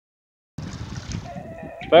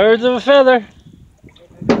Birds of a feather.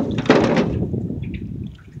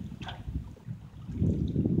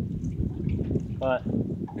 But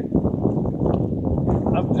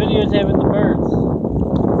I'm videotaping the birds.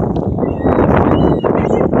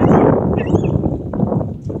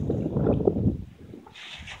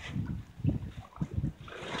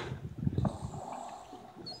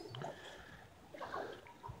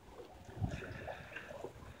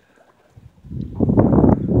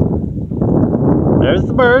 There's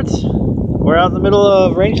the birds. We're out in the middle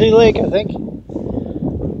of Rangeley Lake, I think.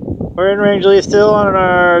 We're in Rangeley still on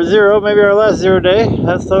our zero, maybe our last 0 day.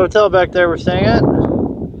 That's the hotel back there we're staying at.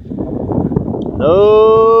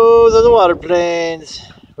 Those are the water planes.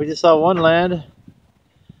 We just saw one land.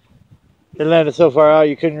 It landed so far out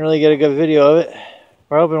you couldn't really get a good video of it.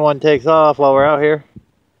 We're hoping one takes off while we're out here.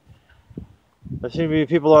 There seem to be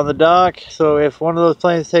people on the dock, so if one of those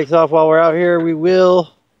planes takes off while we're out here, we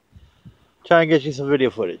will try and get you some video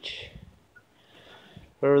footage.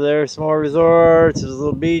 Over there, some more resorts. There's a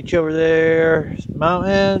little beach over there. Some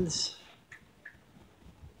mountains.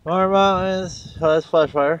 More mountains. Oh, that's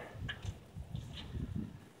flash fire.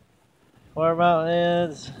 More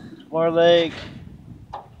mountains. More lake.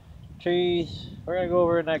 Trees. We're gonna go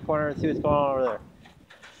over in that corner and see what's going on over there.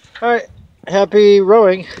 Alright, happy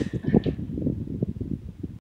rowing.